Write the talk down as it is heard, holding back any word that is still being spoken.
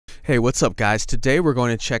Hey, what's up guys? Today we're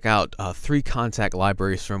going to check out 3 Kontakt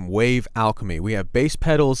libraries from Wave Alchemy. We have bass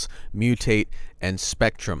pedals, Mutate, and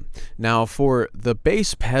Spectrum. Now for the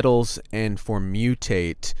bass pedals and for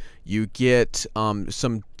Mutate, you get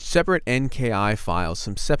some separate NKI files,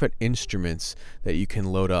 some separate instruments that you can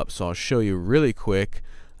load up. So I'll show you really quick.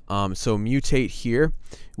 So Mutate here,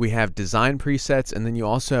 we have design presets, and then you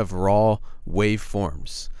also have raw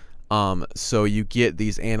waveforms. So you get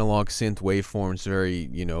these analog synth waveforms, very,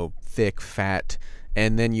 thick, fat,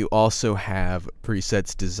 and then you also have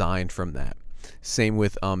presets designed from that. Same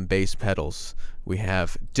with bass pedals. We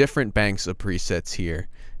have different banks of presets here,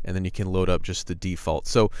 and then you can load up just the default.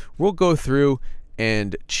 So we'll go through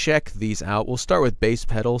and check these out. We'll start with bass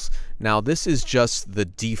pedals. Now this is just the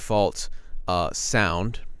default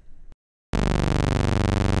sound.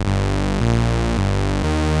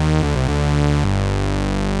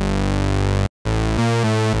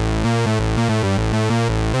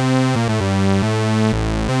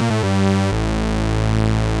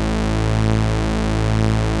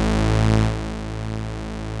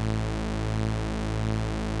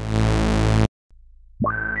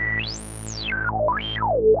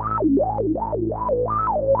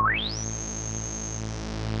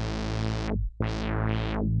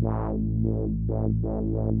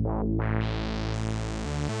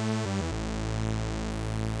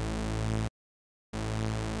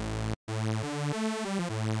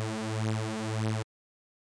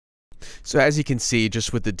 So as you can see,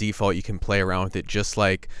 just with the default, you can play around with it just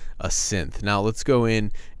like a synth. Now let's go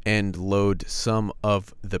in and load some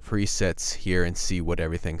of the presets here and see what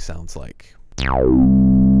everything sounds like.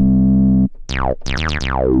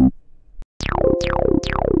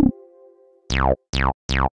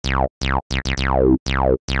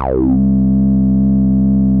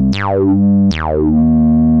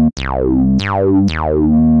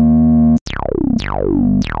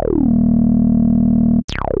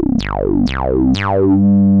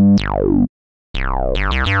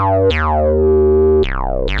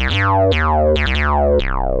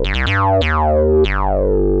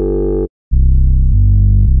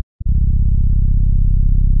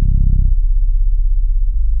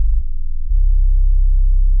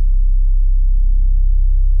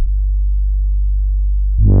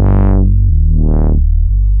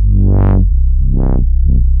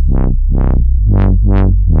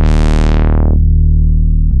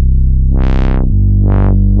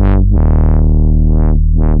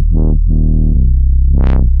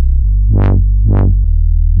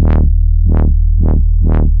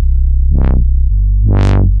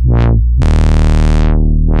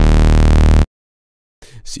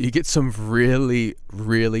 So you get some really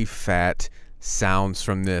fat sounds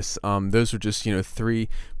from this. Those are just 3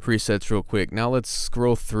 presets real quick. Now let's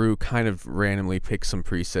scroll through, kind of randomly pick some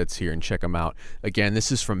presets here and check them out. Again,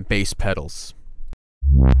 this is from bass pedals.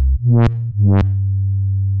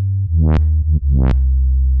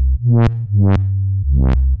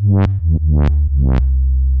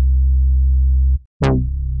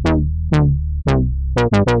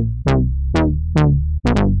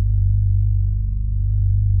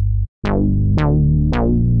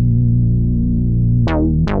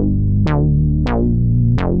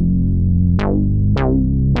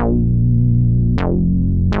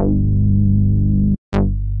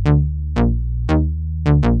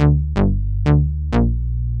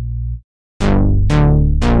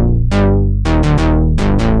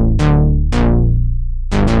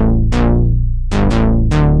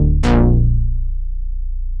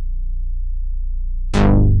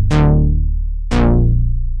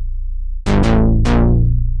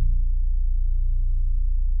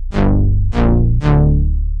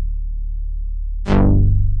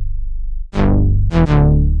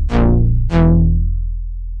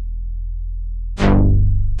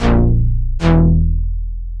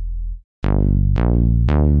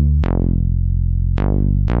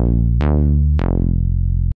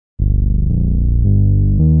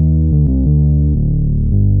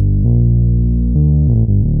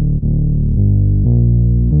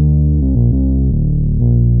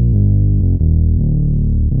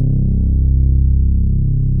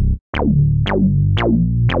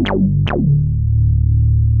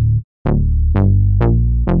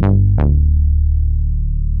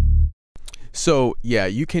 So yeah,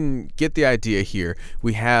 you can get the idea here.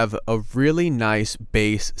 We have a really nice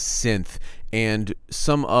bass synth, and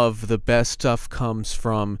some of the best stuff comes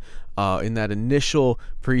from in that initial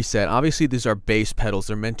preset. Obviously these are bass pedals.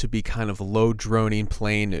 They're meant to be kind of low droning,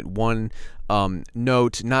 playing at one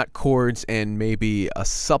note, not chords, and maybe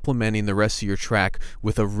supplementing the rest of your track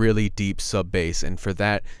with a really deep sub bass. And for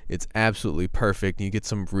that, it's absolutely perfect. You get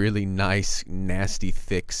some really nice, nasty,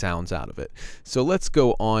 thick sounds out of it. So let's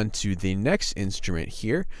go on to the next instrument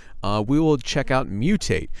here. We will check out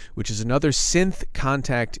Mutate, which is another synth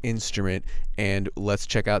Kontakt instrument, and let's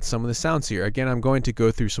check out some of the sounds here. Again, I'm going to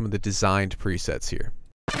go through some of the designed presets here.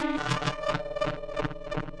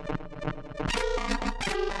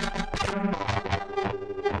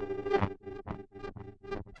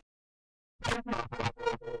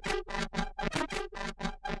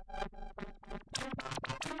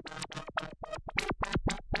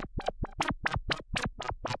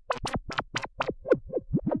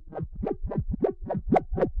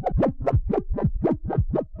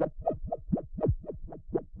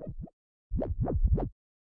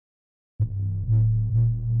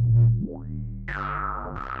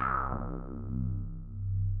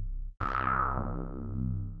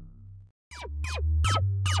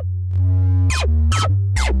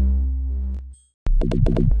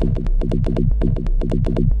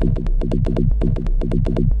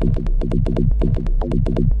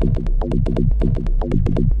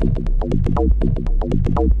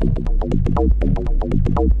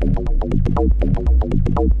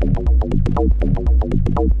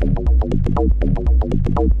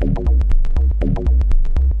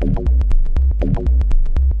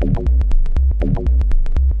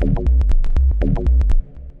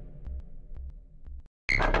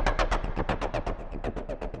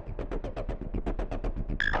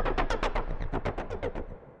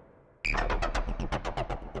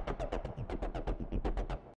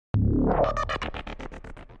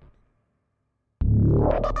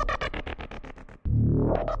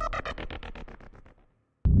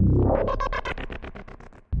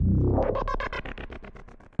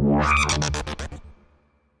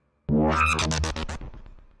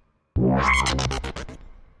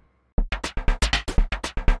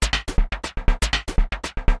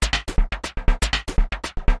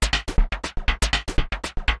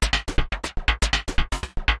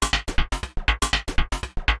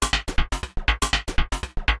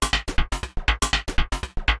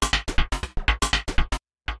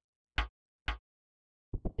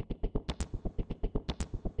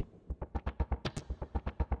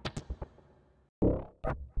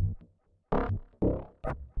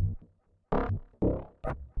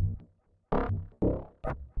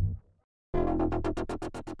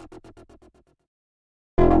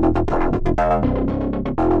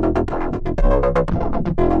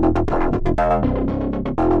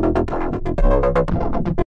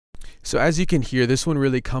 So as you can hear, this one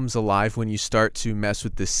really comes alive when you start to mess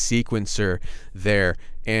with the sequencer there,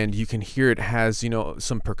 and you can hear it has, you know,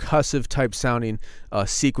 some percussive type sounding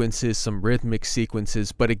sequences, some rhythmic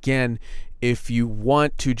sequences. But again, if you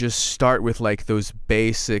want to just start with like those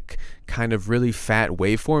basic kind of really fat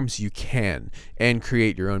waveforms, you can, and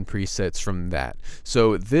create your own presets from that.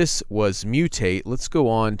 So this was Mutate. Let's go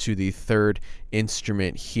on to the third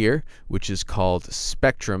instrument here, which is called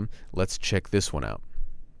Spectrum. Let's check this one out.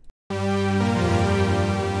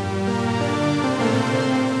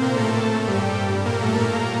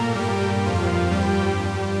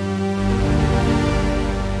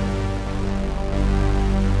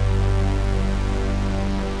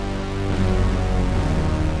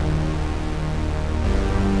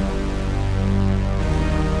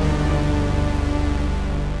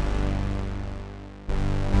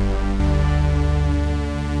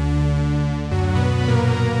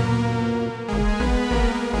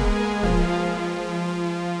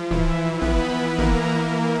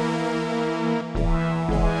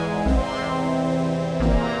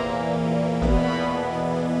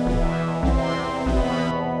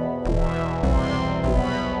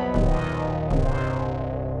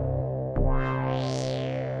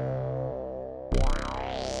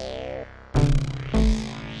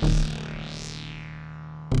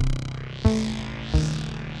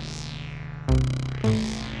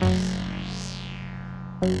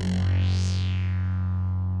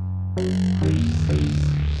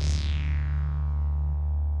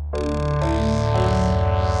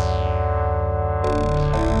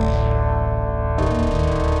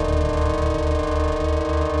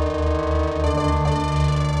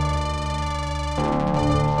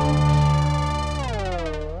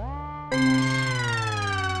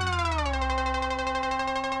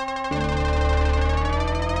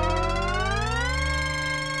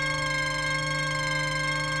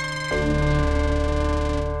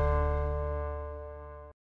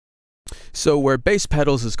 So where bass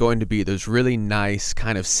pedals is going to be those really nice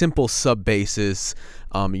kind of simple sub basses,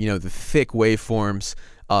 you know, the thick waveforms.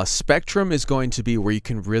 Spectrum is going to be where you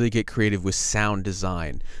can really get creative with sound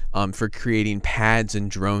design for creating pads and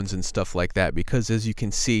drones and stuff like that, because as you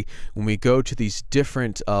can see, when we go to these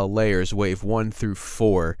different layers, wave 1 through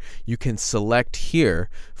 4, you can select here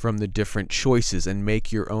from the different choices and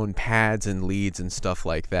make your own pads and leads and stuff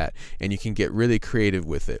like that, and you can get really creative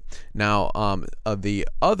with it. Now the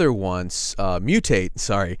other ones, Mutate,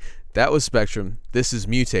 sorry, that was Spectrum. This is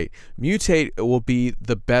Mutate. Mutate will be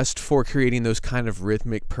the best for creating those kind of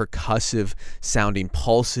rhythmic, percussive sounding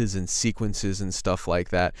pulses and sequences and stuff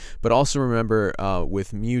like that. But also remember,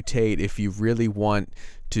 with Mutate, if you really want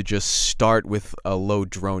to just start with a low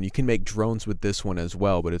drone, you can make drones with this one as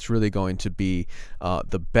well, but it's really going to be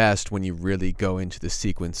the best when you really go into the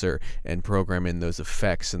sequencer and program in those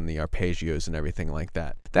effects and the arpeggios and everything like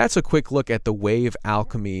that. That's a quick look at the Wave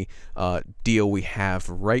Alchemy deal we have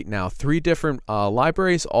right now. 3 different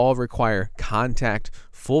libraries, all require Kontakt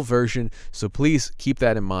full version, so please keep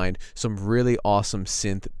that in mind. Some really awesome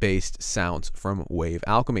synth-based sounds from Wave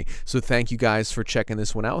Alchemy. So thank you guys for checking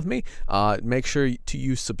this one out with me. Make sure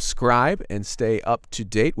you subscribe and stay up to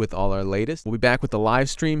date with all our latest. We'll be back with the live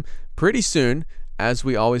stream pretty soon, as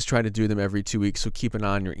we always try to do them every 2 weeks, so keep an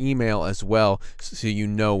eye on your email as well, so you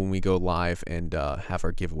know when we go live and have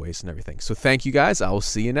our giveaways and everything. So thank you guys. I will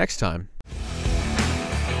see you next time.